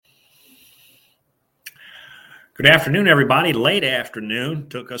Good afternoon, everybody. Late afternoon.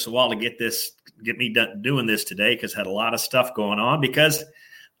 Took us a while to get me done doing this today because I had a lot of stuff going on because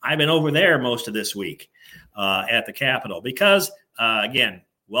I've been over there most of this week at the Capitol. Again,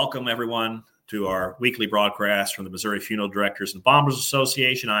 welcome everyone to our weekly broadcast from the Missouri Funeral Directors and Bombers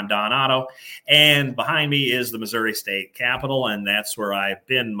Association. I'm Don Otto, and behind me is the Missouri State Capitol, and that's where I've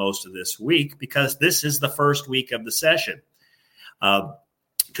been most of this week because this is the first week of the session.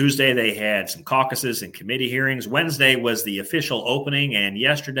 Tuesday, they had some caucuses and committee hearings. Wednesday was the official opening, and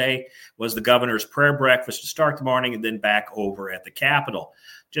yesterday was the governor's prayer breakfast to start the morning and then back over at the Capitol.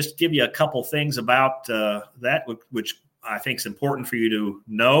 Just to give you a couple things about that, which I think is important for you to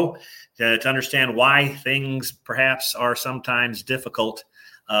know, to understand why things perhaps are sometimes difficult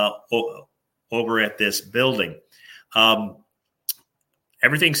over at this building.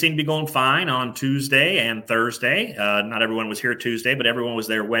 Everything seemed to be going fine on Tuesday and Thursday. Not everyone was here Tuesday, but everyone was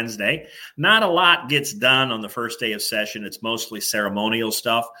there Wednesday. Not a lot gets done on the first day of session. It's mostly ceremonial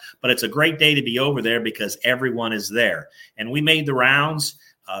stuff, but it's a great day to be over there because everyone is there. And we made the rounds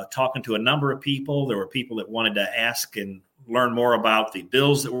talking to a number of people. There were people that wanted to ask and learn more about the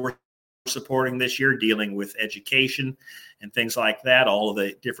bills that we're supporting this year, dealing with education and things like that, all of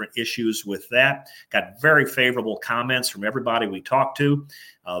the different issues with that. Got very favorable comments from everybody we talked to.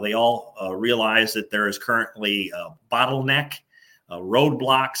 They all realize that there is currently a bottleneck,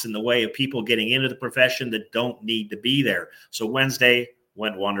 roadblocks in the way of people getting into the profession that don't need to be there. So Wednesday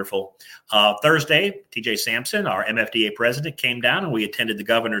went wonderful. Thursday, TJ Sampson, our MFDA president, came down and we attended the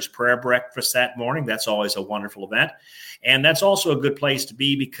governor's prayer breakfast that morning. That's always a wonderful event. And that's also a good place to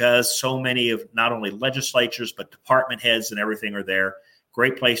be because so many of not only legislatures, but department heads and everything are there.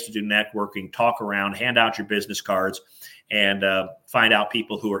 Great place to do networking, talk around, hand out your business cards, and find out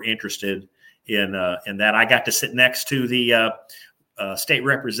people who are interested in that. I got to sit next to the state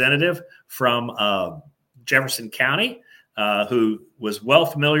representative from Jefferson County, who was well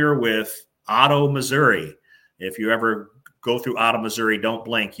familiar with Otto, Missouri. If you ever go through Otto, Missouri, don't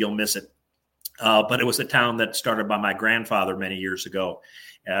blink, you'll miss it. But it was a town that started by my grandfather many years ago.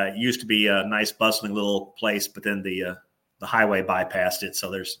 It used to be a nice, bustling little place, but then the highway bypassed it, so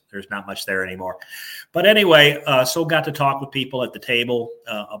there's not much there anymore. But anyway, so got to talk with people at the table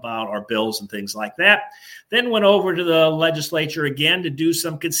about our bills and things like that. Then went over to the legislature again to do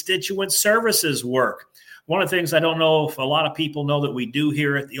some constituent services work. One of the things I don't know if a lot of people know that we do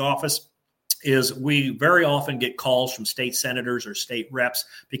here at the office is we very often get calls from state senators or state reps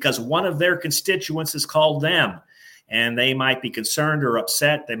because one of their constituents has called them and they might be concerned or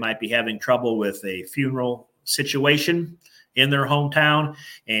upset. They might be having trouble with a funeral situation in their hometown,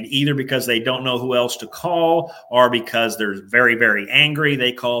 and either because they don't know who else to call or because they're very, very angry,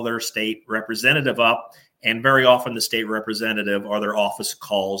 they call their state representative up. And very often the state representative or their office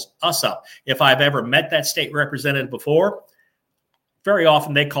calls us up. If I've ever met that state representative before, very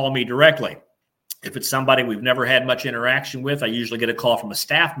often they call me directly. If it's somebody we've never had much interaction with, I usually get a call from a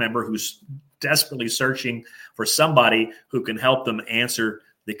staff member who's desperately searching for somebody who can help them answer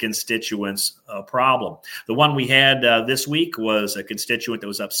the constituent's problem. The one we had this week was a constituent that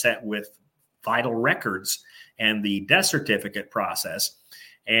was upset with vital records and the death certificate process.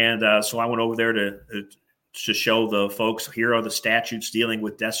 And so I went over there to show the folks, here are the statutes dealing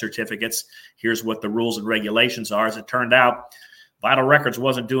with death certificates. Here's what the rules and regulations are. As it turned out, Vital Records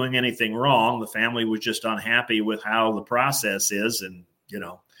wasn't doing anything wrong. The family was just unhappy with how the process is. And,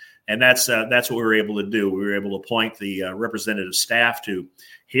 and that's what we were able to do. We were able to point the representative staff to,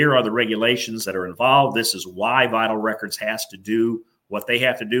 here are the regulations that are involved. This is why Vital Records has to do what they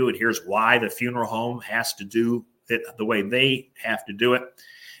have to do. And here's why the funeral home has to do it the way they have to do it.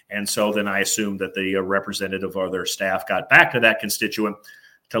 And so then I assumed that the representative or their staff got back to that constituent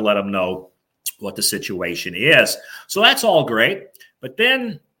to let them know what the situation is. So that's all great. But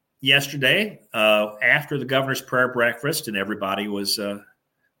then yesterday, after the governor's prayer breakfast and everybody was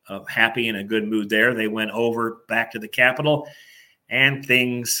happy and in a good mood there, they went over back to the Capitol and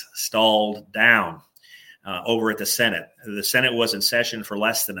things stalled down over at the Senate. The Senate was in session for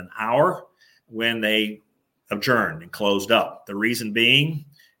less than an hour when they adjourned and closed up. The reason being,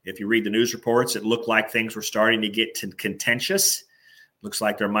 if you read the news reports, it looked like things were starting to get contentious. Looks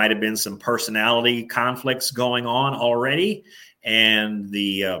like there might have been some personality conflicts going on already. And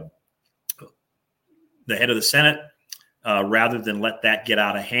the head of the Senate, rather than let that get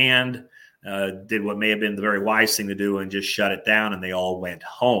out of hand, did what may have been the very wise thing to do and just shut it down, and they all went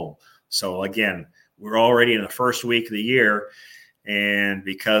home. So again, we're already in the first week of the year, and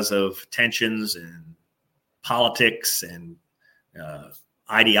because of tensions and politics and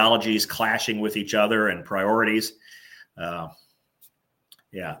ideologies clashing with each other and priorities,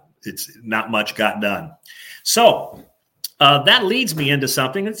 Yeah, it's not much got done. So that leads me into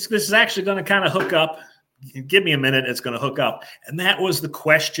something. This is actually going to kind of hook up. Give me a minute. It's going to hook up. And that was the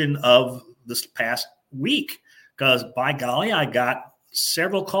question of this past week, because by golly, I got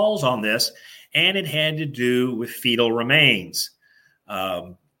several calls on this, and it had to do with fetal remains.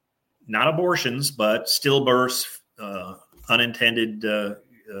 Not abortions, but stillbirths, unintended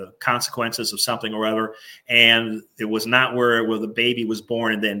consequences of something or other. And it was not where the baby was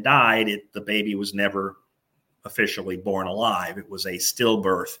born and then died. The baby was never officially born alive. It was a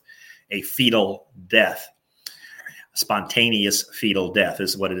stillbirth, a fetal death. Spontaneous fetal death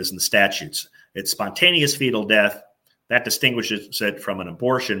is what it is in the statutes. It's spontaneous fetal death. That distinguishes it from an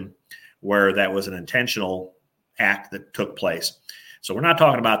abortion where that was an intentional act that took place. So we're not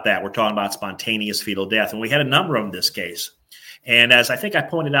talking about that. We're talking about spontaneous fetal death. And we had a number of them in this case. And as I think I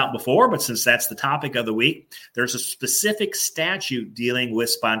pointed out before, but since that's the topic of the week, there's a specific statute dealing with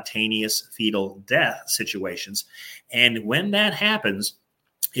spontaneous fetal death situations. And when that happens,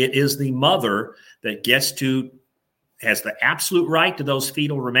 it is the mother that has the absolute right to those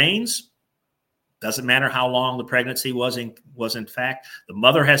fetal remains. Doesn't matter how long the pregnancy was in fact. The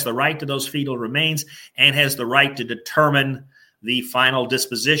mother has the right to those fetal remains and has the right to determine the final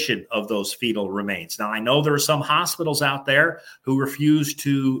disposition of those fetal remains. Now, I know there are some hospitals out there who refuse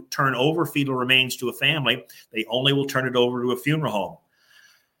to turn over fetal remains to a family. They only will turn it over to a funeral home.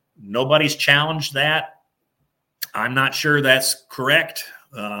 Nobody's challenged that. I'm not sure that's correct.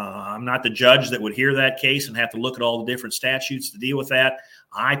 I'm not the judge that would hear that case and have to look at all the different statutes to deal with that.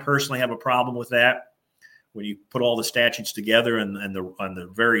 I personally have a problem with that. When you put all the statutes together and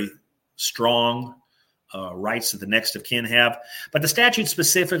the very strong rights that the next of kin have. But the statute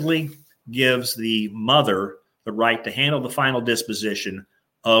specifically gives the mother the right to handle the final disposition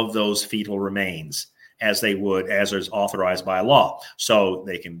of those fetal remains as is authorized by law. So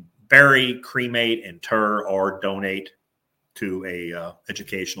they can bury, cremate, inter, or donate to a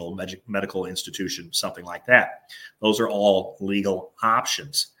educational medical institution, something like that. Those are all legal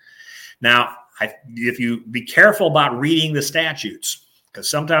options. Now, if you be careful about reading the statutes, because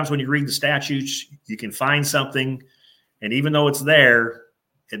sometimes when you read the statutes, you can find something, and even though it's there,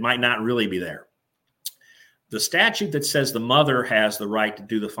 it might not really be there. The statute that says the mother has the right to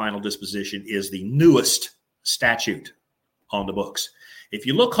do the final disposition is the newest statute on the books. If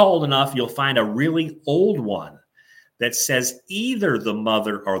you look old enough, you'll find a really old one that says either the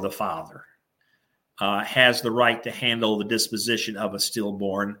mother or the father has the right to handle the disposition of a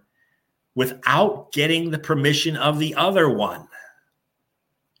stillborn without getting the permission of the other one.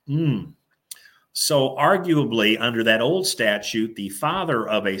 So arguably, under that old statute, the father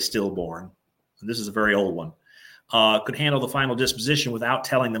of a stillborn, and this is a very old one, could handle the final disposition without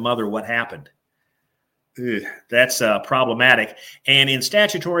telling the mother what happened. That's problematic. And in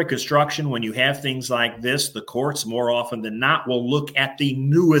statutory construction, when you have things like this, the courts more often than not will look at the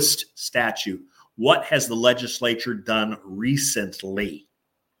newest statute. What has the legislature done recently?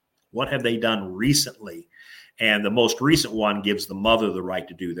 What have they done recently? And the most recent one gives the mother the right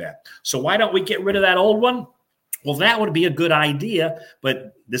to do that. So why don't we get rid of that old one? Well, that would be a good idea,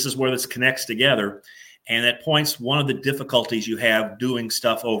 but this is where this connects together. And that points one of the difficulties you have doing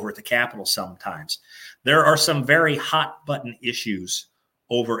stuff over at the Capitol sometimes. There are some very hot button issues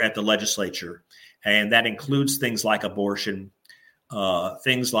over at the legislature, and that includes things like abortion,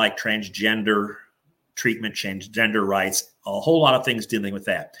 things like transgender treatment, transgender rights, a whole lot of things dealing with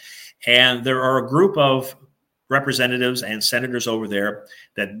that. And there are a group of representatives and senators over there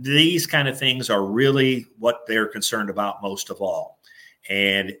that these kind of things are really what they're concerned about most of all.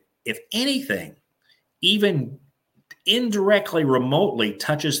 And if anything, even indirectly, remotely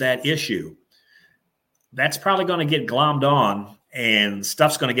touches that issue, that's probably going to get glommed on and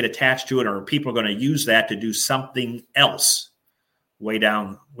stuff's going to get attached to it, or people are going to use that to do something else way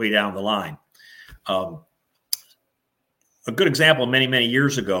down the line. A good example many, many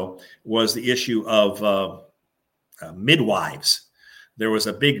years ago was the issue of midwives. There was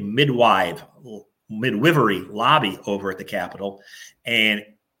a big midwifery lobby over at the Capitol, and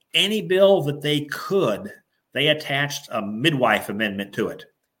any bill that they could, they attached a midwife amendment to it.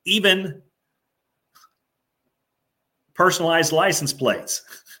 Even personalized license plates.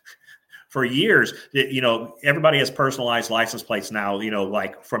 For years, everybody has personalized license plates now,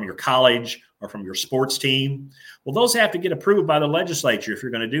 like from your college or from your sports team. Well, those have to get approved by the legislature if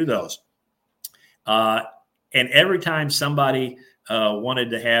you're going to do those. And every time somebody wanted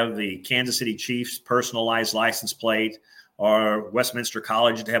to have the Kansas City Chiefs personalized license plate or Westminster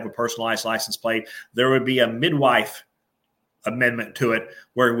College to have a personalized license plate, there would be a midwife amendment to it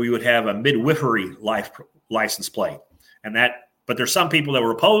where we would have a midwifery license plate. But But there's some people that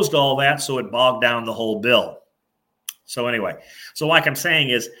were opposed to all that, so it bogged down the whole bill. So anyway, so like I'm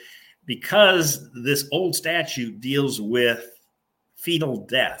saying is, because this old statute deals with fetal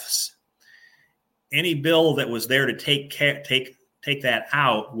deaths, any bill that was there to take that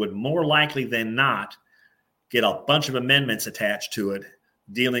out would more likely than not get a bunch of amendments attached to it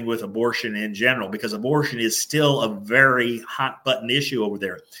dealing with abortion in general, because abortion is still a very hot button issue over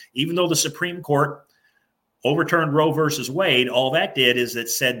there. Even though the Supreme Court overturned Roe versus Wade, all that did is it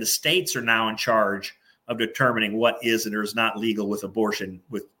said the states are now in charge of determining what is and is not legal with abortion,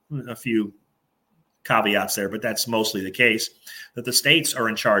 with a few caveats there, but that's mostly the case, that the states are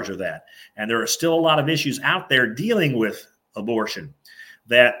in charge of that. And there are still a lot of issues out there dealing with abortion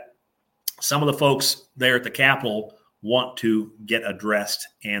that some of the folks there at the Capitol want to get addressed,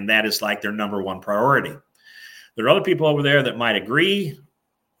 and that is like their number one priority. There are other people over there that might agree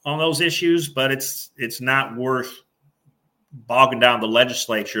on those issues, but it's not worth bogging down the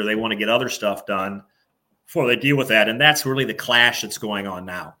legislature. They want to get other stuff done before they deal with that, and that's really the clash that's going on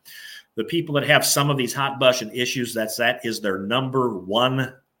now. The people that have some of these hot button issues, that is their number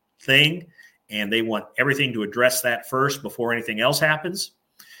one thing, and they want everything to address that first before anything else happens,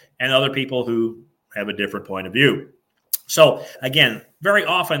 and other people who have a different point of view. So again, very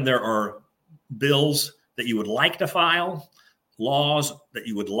often there are bills that you would like to file, laws that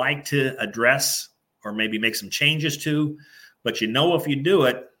you would like to address or maybe make some changes to, but if you do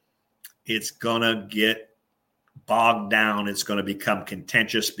it, it's going to get bogged down. It's going to become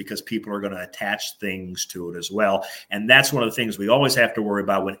contentious because people are going to attach things to it as well. And that's one of the things we always have to worry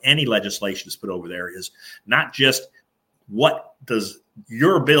about when any legislation is put over there, is not just what does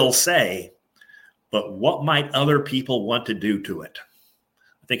your bill say, but what might other people want to do to it.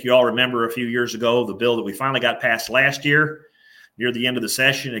 I think you all remember a few years ago, the bill that we finally got passed last year, near the end of the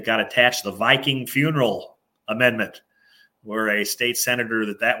session, it got attached the Viking funeral amendment, where a state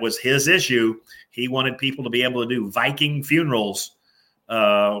senator that was his issue. He wanted people to be able to do Viking funerals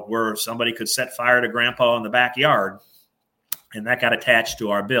where somebody could set fire to grandpa in the backyard. And that got attached to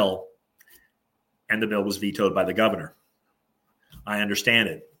our bill. And the bill was vetoed by the governor. I understand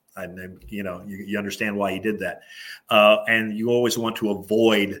it. You understand why he did that. And you always want to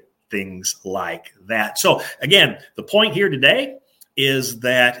avoid things like that. So again, the point here today is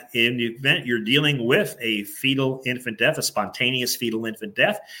that in the event you're dealing with a fetal infant death, a spontaneous fetal infant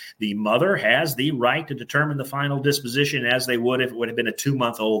death, the mother has the right to determine the final disposition as they would if it would have been a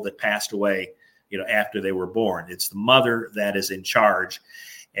 2-month-old that passed away, after they were born. It's the mother that is in charge.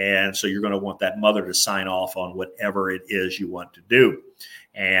 And so you're going to want that mother to sign off on whatever it is you want to do.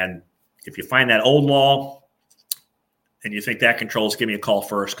 And if you find that old law and you think that controls, give me a call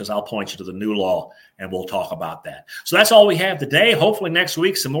first, because I'll point you to the new law and we'll talk about that. So that's all we have today. Hopefully next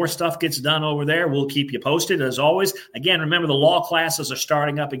week some more stuff gets done over there. We'll keep you posted as always. Again, remember the law classes are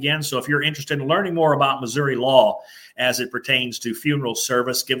starting up again. So if you're interested in learning more about Missouri law as it pertains to funeral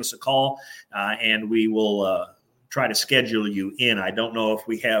service, give us a call and we will try to schedule you in. I don't know if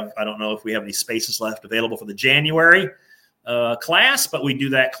we have any spaces left available for the January class, but we do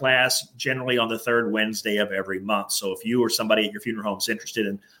that class generally on the third Wednesday of every month. So if you or somebody at your funeral home is interested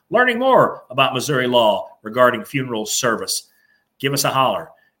in learning more about Missouri law regarding funeral service, give us a holler.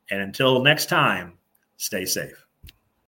 And until next time, stay safe.